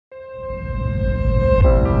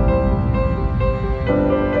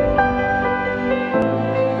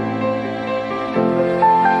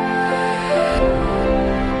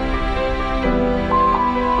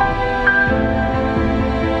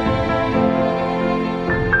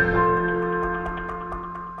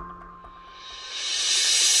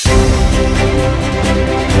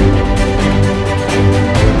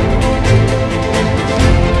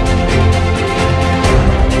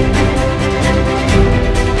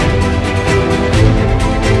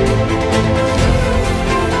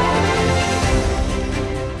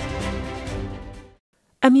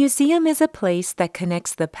museum is a place that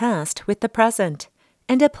connects the past with the present,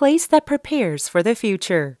 and a place that prepares for the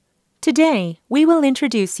future. Today, we will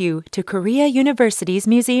introduce you to Korea University's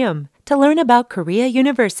museum to learn about Korea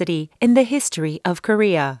University and the history of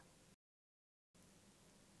Korea.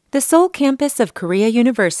 The Seoul campus of Korea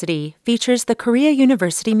University features the Korea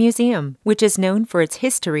University Museum, which is known for its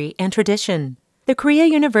history and tradition. The Korea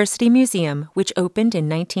University Museum, which opened in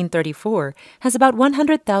 1934, has about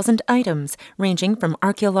 100,000 items ranging from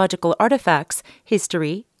archaeological artifacts,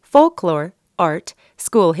 history, folklore, art,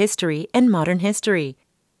 school history, and modern history.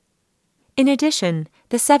 In addition,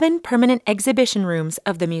 the 7 permanent exhibition rooms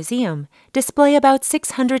of the museum display about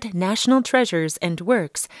 600 national treasures and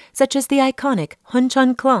works, such as the iconic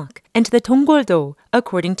Huncheon clock and the Donggoldo,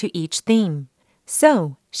 according to each theme.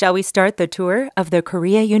 So, shall we start the tour of the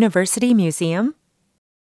Korea University Museum?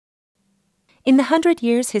 In the 100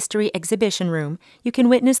 Years History Exhibition Room, you can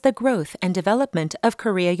witness the growth and development of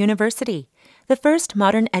Korea University, the first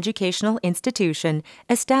modern educational institution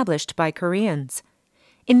established by Koreans.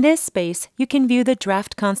 In this space, you can view the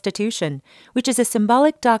draft constitution, which is a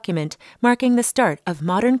symbolic document marking the start of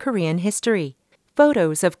modern Korean history,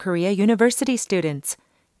 photos of Korea University students,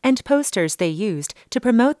 and posters they used to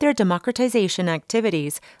promote their democratization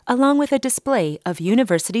activities, along with a display of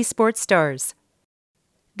university sports stars.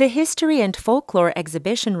 The History and Folklore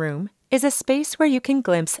Exhibition Room is a space where you can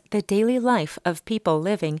glimpse the daily life of people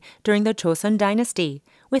living during the Joseon dynasty,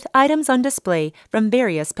 with items on display from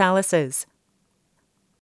various palaces.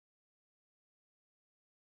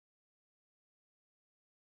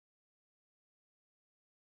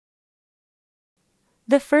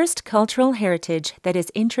 The first cultural heritage that is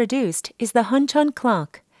introduced is the Huncheon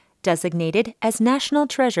clock, designated as National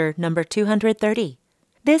Treasure number 230.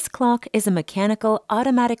 This clock is a mechanical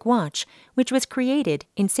automatic watch which was created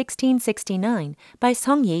in 1669 by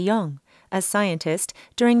Song Ye-young, a scientist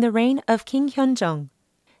during the reign of King Hyunjong.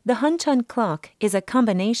 The Huncheon clock is a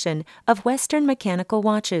combination of Western mechanical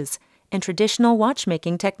watches and traditional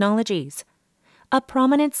watchmaking technologies. A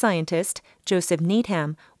prominent scientist, Joseph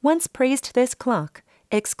Needham, once praised this clock,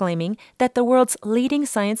 exclaiming that the world's leading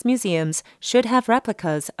science museums should have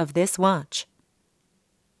replicas of this watch.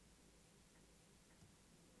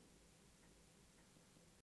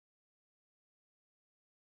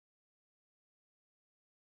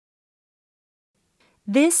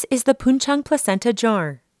 This is the Punchang placenta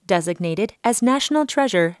jar, designated as National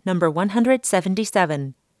Treasure number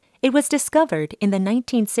 177. It was discovered in the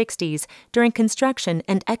 1960s during construction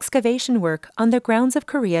and excavation work on the grounds of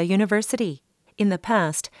Korea University. In the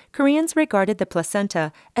past, Koreans regarded the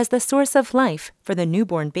placenta as the source of life for the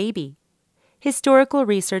newborn baby. Historical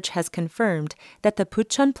research has confirmed that the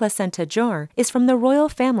Pucheon placenta jar is from the royal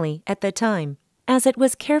family at the time, as it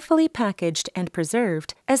was carefully packaged and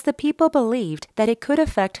preserved, as the people believed that it could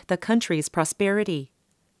affect the country's prosperity.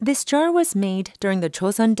 This jar was made during the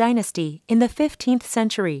Joseon dynasty in the 15th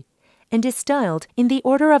century and is styled in the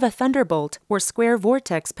order of a thunderbolt or square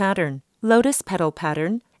vortex pattern, lotus petal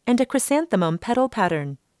pattern, and a chrysanthemum petal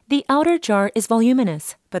pattern. The outer jar is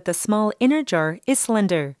voluminous, but the small inner jar is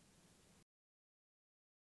slender.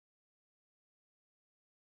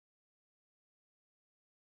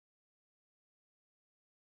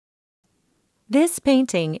 This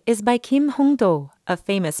painting is by Kim Hong-do, a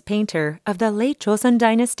famous painter of the late Joseon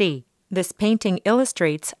dynasty. This painting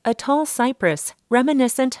illustrates a tall cypress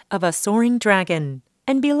reminiscent of a soaring dragon,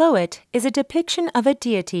 and below it is a depiction of a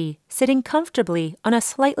deity sitting comfortably on a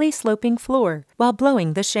slightly sloping floor while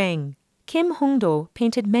blowing the sheng. Kim Hong-do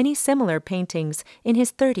painted many similar paintings in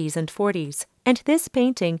his 30s and 40s, and this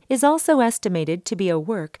painting is also estimated to be a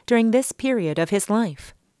work during this period of his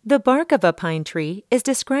life. The bark of a pine tree is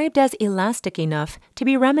described as elastic enough to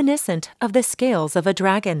be reminiscent of the scales of a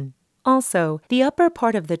dragon. Also, the upper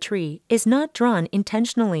part of the tree is not drawn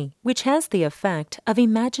intentionally, which has the effect of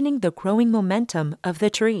imagining the growing momentum of the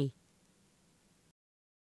tree.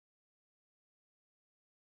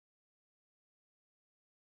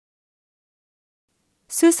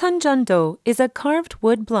 Suseon-jeondo is a carved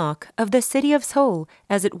wood block of the city of Seoul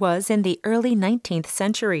as it was in the early 19th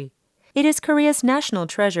century. It is Korea's national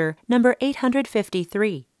treasure number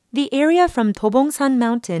 853. The area from Dobongsan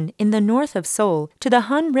Mountain in the north of Seoul to the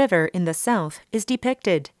Han River in the south is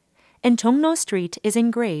depicted, and Jongno Street is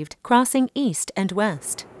engraved crossing east and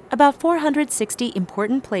west. About 460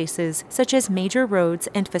 important places such as major roads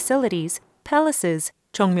and facilities, palaces,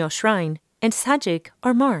 Jongmyo Shrine, and Sajik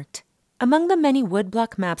are marked. Among the many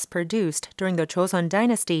woodblock maps produced during the Joseon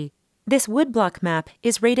dynasty, this woodblock map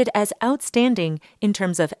is rated as outstanding in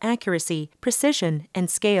terms of accuracy, precision, and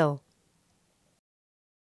scale.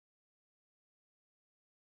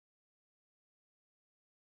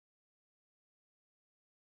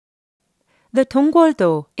 The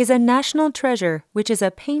Donggoldo is a national treasure which is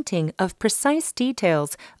a painting of precise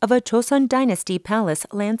details of a Joseon dynasty palace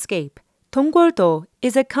landscape. Donggoldo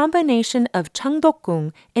is a combination of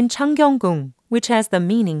Changdeokgung and Changgyeonggung, which has the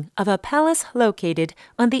meaning of a palace located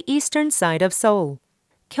on the eastern side of Seoul.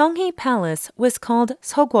 Gyeonggi Palace was called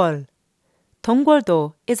Seogwol.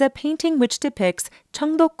 Donggoldo is a painting which depicts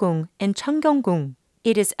Changdeokgung and Changgyeonggung.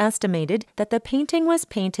 It is estimated that the painting was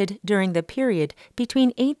painted during the period between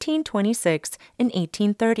 1826 and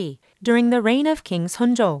 1830, during the reign of King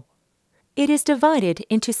Seonjo. It is divided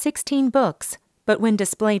into 16 books, but when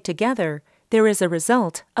displayed together, there is a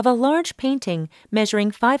result of a large painting measuring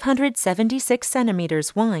 576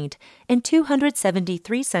 centimeters wide and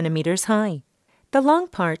 273 centimeters high. The long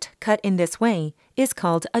part cut in this way is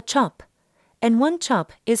called a chop, and one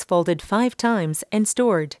chop is folded 5 times and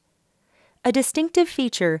stored. A distinctive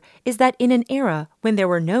feature is that in an era when there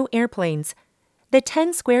were no airplanes, the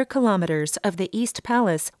 10 square kilometers of the East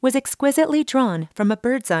Palace was exquisitely drawn from a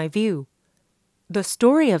bird's-eye view. The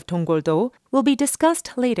story of Donggoldo will be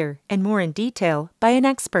discussed later and more in detail by an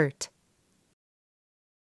expert.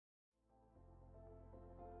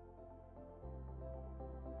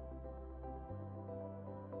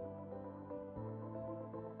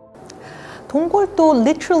 Donggoldo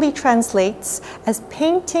literally translates as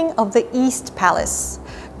painting of the East Palace.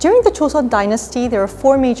 During the Joseon dynasty, there are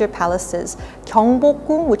 4 major palaces.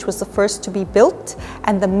 Gyeongbokgung, which was the first to be built,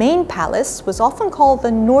 and the main palace was often called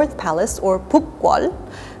the North Palace or Bukgwol.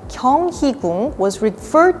 Gyeonghigung was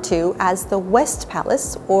referred to as the West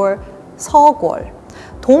Palace or Seogwol.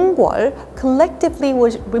 Donggwol collectively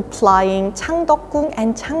was implying Changdeokgung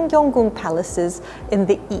and Changgyeonggung palaces in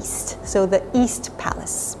the east, so the East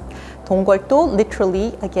Palace. Donggoldo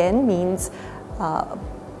literally, again, means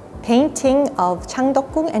painting of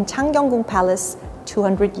Changdeokgung and Changgyeonggung Palace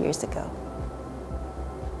 200 years ago.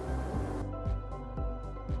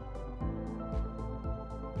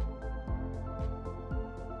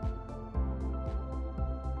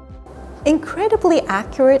 Incredibly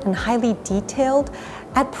accurate and highly detailed.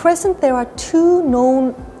 At present, there are 2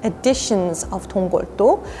 known editions of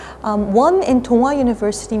Donggoldo, one in Donghwa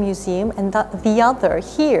University Museum and the other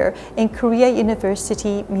here in Korea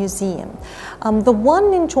University Museum. The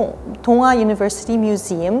one in Donghwa University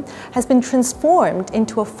Museum has been transformed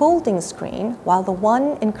into a folding screen, while the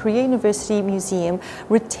one in Korea University Museum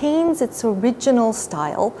retains its original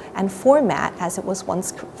style and format as it was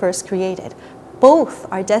once first created.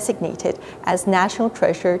 Both are designated as National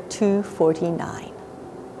Treasure 249.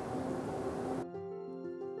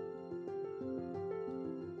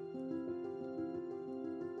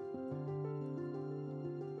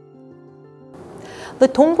 The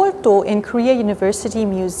Donggoldo in Korea University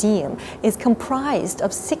Museum is comprised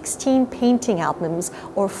of 16 painting albums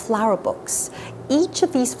or flower books. Each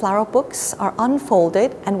of these flower books are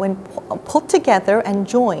unfolded, and when put together and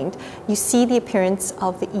joined, you see the appearance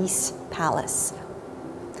of the East Palace.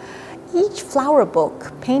 Each flower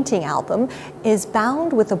book painting album is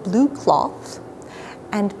bound with a blue cloth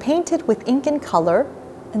and painted with ink and color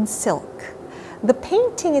and silk. The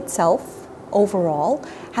painting itself overall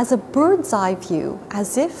has a bird's eye view,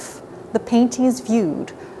 as if the painting is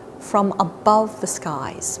viewed from above the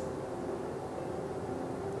skies.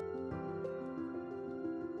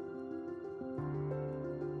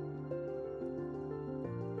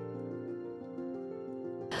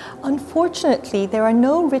 Unfortunately, there are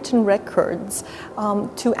no written records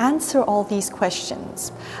to answer all these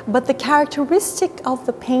questions, but the characteristic of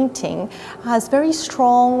the painting has very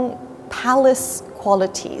strong palace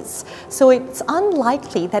qualities. So it's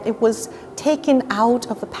unlikely that it was taken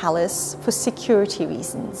out of the palace for security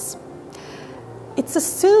reasons. It's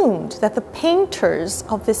assumed that the painters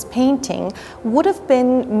of this painting would have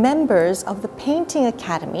been members of the Painting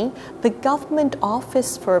Academy, the government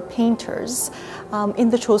office for painters in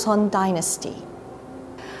the Joseon dynasty.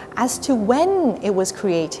 As to when it was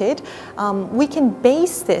created, we can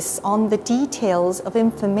base this on the details of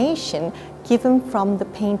information given from the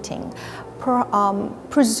painting,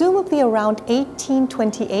 presumably around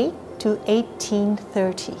 1828 to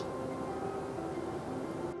 1830.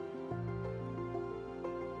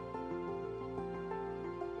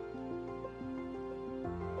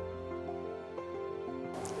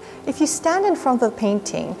 If you stand in front of the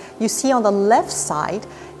painting, you see on the left side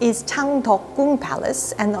is Changdeokgung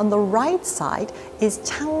Palace, and on the right side is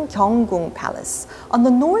Changgyeonggung Palace. On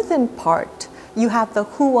the northern part, you have the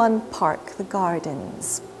Huwon Park, the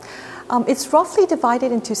gardens. It's roughly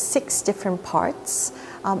divided into 6 different parts.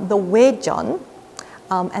 The Waejeon,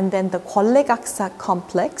 and then the Gwollagaksa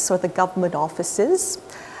complex, or the government offices,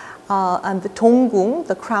 and the Donggung,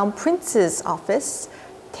 the Crown Prince's office,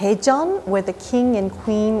 Daejeon, where the king and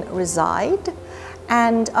queen reside,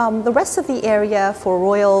 and the rest of the area for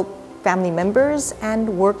royal family members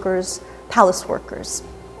and workers, palace workers.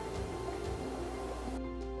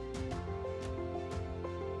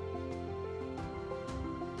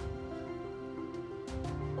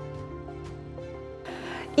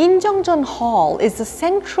 Injeongjeon Hall is the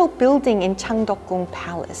central building in Changdeokgung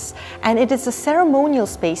Palace, and it is a ceremonial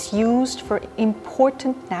space used for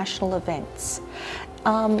important national events.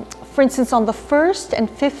 For instance, on the 1st and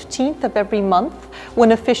 15th of every month,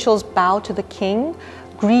 when officials bow to the king,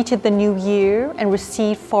 greeted the new year, and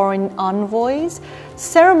received foreign envoys,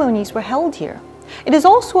 ceremonies were held here. It is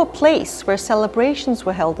also a place where celebrations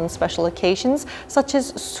were held on special occasions, such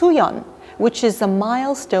as Joseon, which is a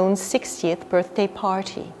milestone 60th birthday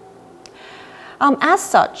party. As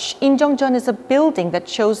such, Injeongjeon is a building that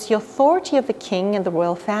shows the authority of the king and the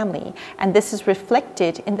royal family, and this is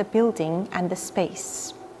reflected in the building and the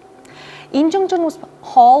space. Injeongjeon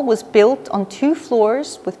Hall was built on 2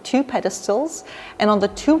 floors with 2 pedestals, and on the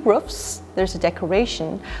 2 roofs there's a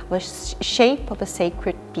decoration with the shape of a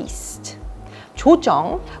sacred beast.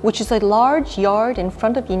 Joseon, which is a large yard in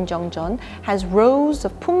front of Injeongjeon, has rows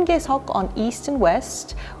of Pumgesok on east and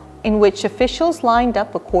west, in which officials lined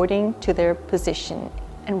up according to their position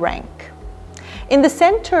and rank. In the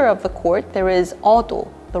center of the court there is Odo,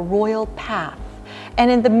 the royal path,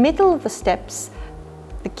 and in the middle of the steps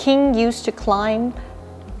the king used to climb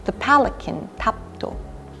the palanquin, Tapdo,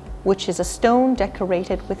 which is a stone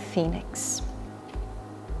decorated with phoenix.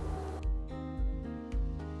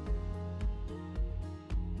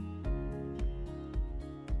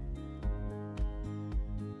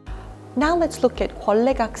 Now let's look at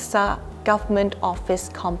Gwalegaksa Government Office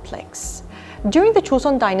Complex. During the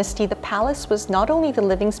Joseon dynasty, the palace was not only the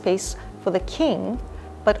living space for the king,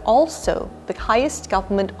 but also the highest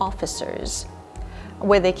government officers,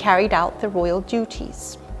 where they carried out their royal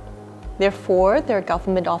duties. Therefore, there are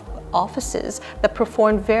government offices that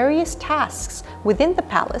performed various tasks within the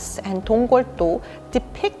palace, and Donggol-do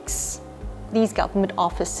depicts these government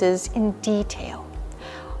offices in detail.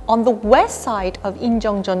 On the west side of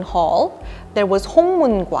Injeongjeon Hall, there was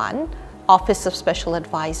Hongmun-gwan, Office of Special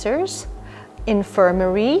Advisors,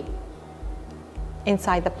 infirmary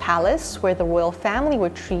inside the palace where the royal family were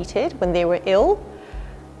treated when they were ill,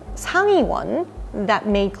 Sanghiwon, that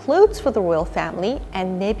made clothes for the royal family,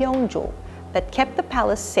 and Naebyeongjo, that kept the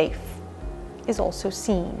palace safe, is also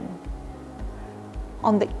seen.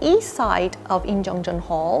 On the east side of Injeongjeon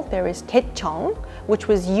Hall, there is Daecheong, which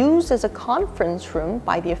was used as a conference room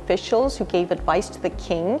by the officials who gave advice to the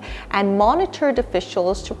king and monitored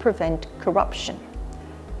officials to prevent corruption.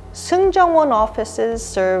 Seungjeongwon offices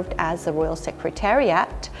served as the royal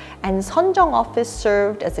secretariat, and Seonjeong office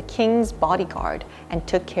served as the king's bodyguard and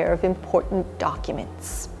took care of important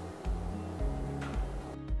documents.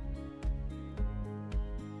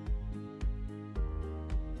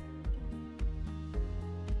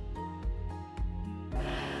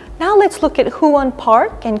 Now let's look at Huwon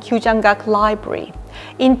Park and Gyeojanggak Library.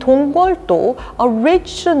 In Donggol-do, a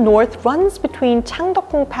ridge to the north runs between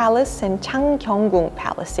Changdeokgung Palace and Changgyeonggung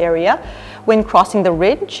Palace area. When crossing the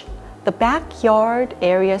ridge, the backyard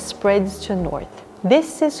area spreads to the north.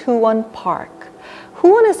 This is Huwon Park.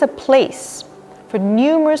 Huwon is a place for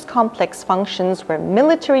numerous complex functions where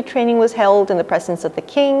military training was held in the presence of the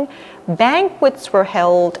king, banquets were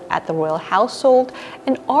held at the royal household,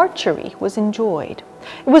 and archery was enjoyed.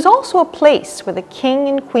 It was also a place where the king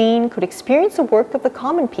and queen could experience the work of the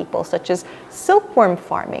common people, such as silkworm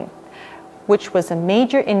farming, which was a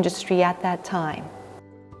major industry at that time.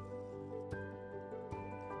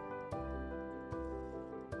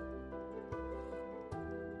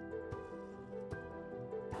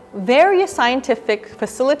 Various scientific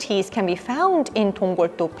facilities can be found in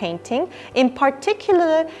Donggol-do painting, in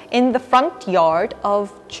particular in the front yard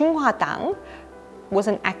of Junghwadang was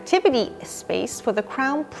an activity space for the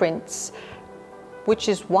crown prince, which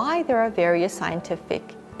is why there are various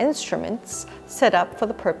scientific instruments set up for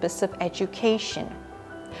the purpose of education.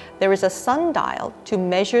 There is a sundial to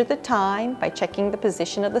measure the time by checking the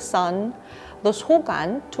position of the sun, the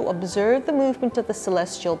sogan to observe the movement of the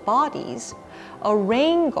celestial bodies, a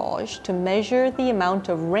rain gauge to measure the amount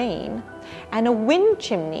of rain, and a wind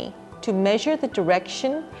chimney to measure the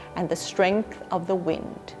direction and the strength of the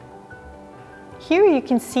wind. Here you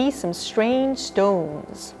can see some strange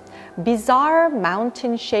stones. Bizarre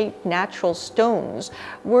mountain-shaped natural stones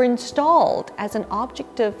were installed as an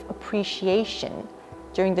object of appreciation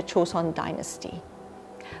during the Joseon dynasty.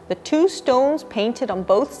 The 2 stones painted on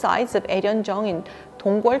both sides of Eryonjeong in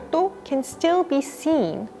Donggol-do can still be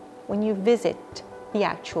seen when you visit the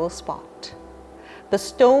actual spot. The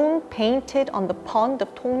stone painted on the pond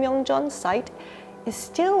of Tongmyeongjeon site is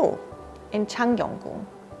still in Changgyeonggung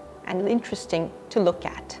and interesting to look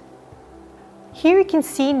at. Here you can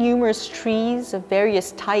see numerous trees of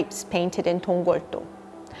various types painted in Donggoldo,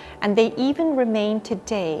 and they even remain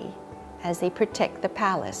today as they protect the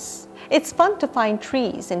palace. It's fun to find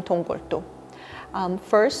trees in Donggoldo.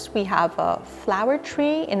 First, we have a flower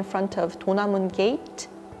tree in front of Donamun Gate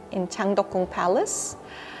in Changdeokgung Palace.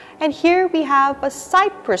 And here we have a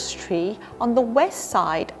cypress tree on the west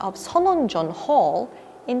side of Seonwonjeon Hall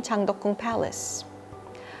in Changdeokgung Palace.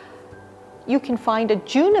 You can find a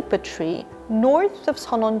juniper tree north of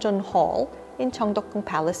Seonwonjeon Hall in Changdeokgung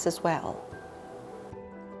Palace as well.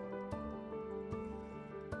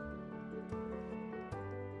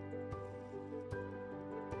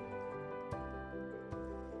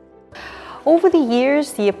 Over the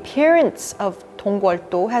years, the appearance of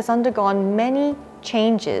Donggoldo has undergone many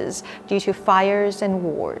changes due to fires and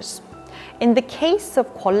wars. In the case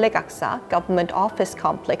of Gwollagaksa Government Office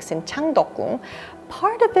Complex in Changdeokgung,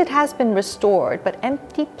 part of it has been restored, but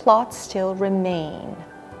empty plots still remain.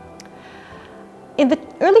 In the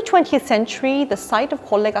early 20th century, the site of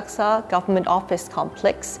Gwollagaksa Government Office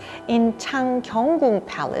Complex in Changgyeonggung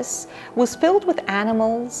Palace was filled with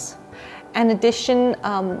animals. In addition,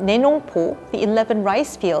 Nenongpo, the 11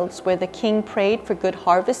 rice fields where the king prayed for good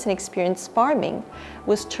harvest and experienced farming,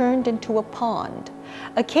 was turned into a pond.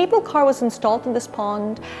 A cable car was installed in this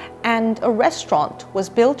pond, and a restaurant was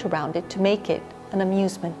built around it to make it an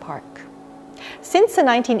amusement park. Since the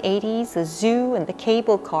 1980s, the zoo and the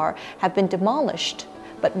cable car have been demolished,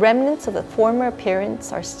 but remnants of the former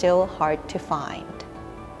appearance are still hard to find.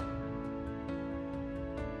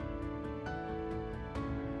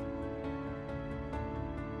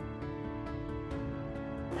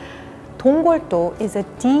 Donggoldo is a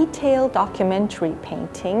detailed documentary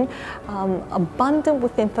painting, abundant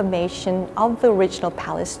with information of the original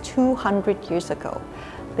palace 200 years ago.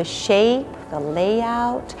 The shape, the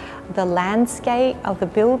layout, the landscape of the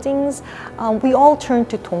buildings, we all turn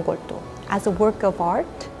to Donggoldo as a work of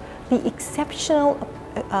art. The exceptional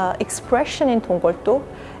expression in Donggoldo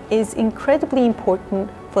is incredibly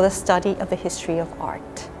important for the study of the history of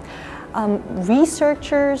art.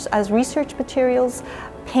 Researchers, as research materials,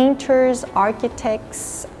 painters,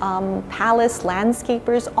 architects, palace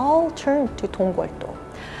landscapers all turn to Donggoldo.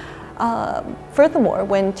 Furthermore,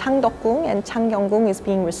 when Changdeokgung and Changgyeonggung is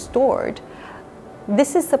being restored,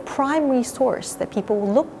 this is the prime resource that people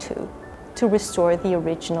will look to restore the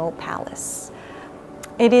original palace.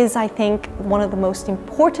 It is, I think, one of the most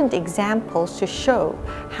important examples to show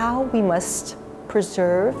how we must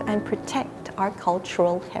preserve and protect our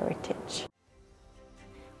cultural heritage.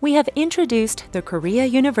 We have introduced the Korea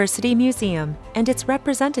University Museum and its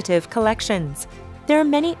representative collections. There are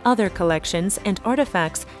many other collections and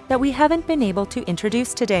artifacts that we haven't been able to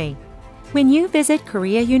introduce today. When you visit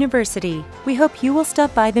Korea University, we hope you will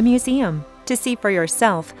stop by the museum to see for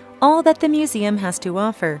yourself all that the museum has to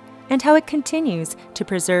offer and how it continues to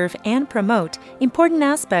preserve and promote important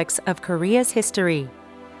aspects of Korea's history.